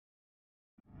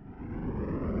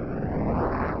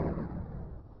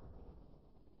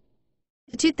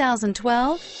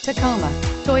2012 Tacoma.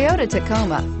 Toyota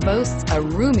Tacoma boasts a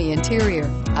roomy interior,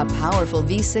 a powerful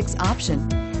V6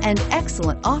 option, and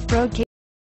excellent off-road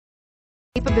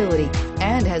capability,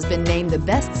 and has been named the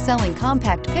best-selling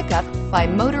compact pickup by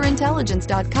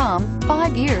MotorIntelligence.com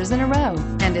 5 years in a row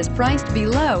and is priced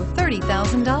below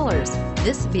 $30,000.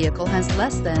 This vehicle has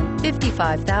less than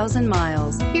 55,000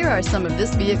 miles. Here are some of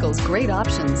this vehicle's great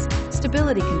options: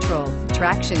 stability control,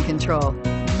 traction control,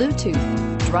 Bluetooth,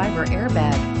 driver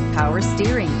airbag, power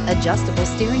steering, adjustable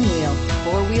steering wheel,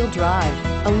 four-wheel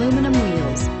drive, aluminum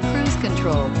wheels, cruise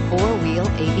control, four-wheel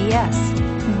ABS.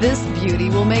 This beauty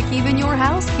will make even your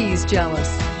house keys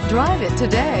jealous. Drive it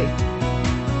today.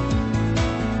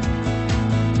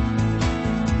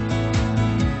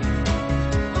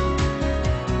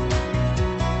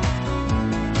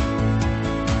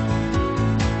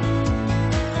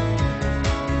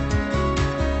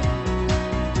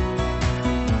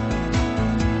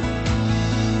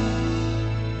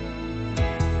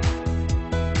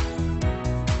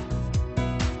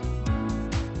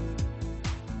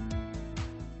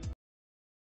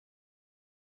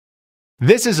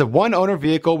 This is a one-owner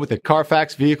vehicle with a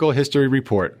Carfax Vehicle History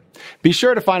Report. Be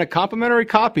sure to find a complimentary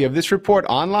copy of this report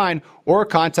online or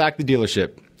contact the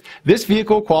dealership. This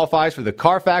vehicle qualifies for the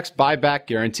Carfax Buyback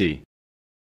Guarantee.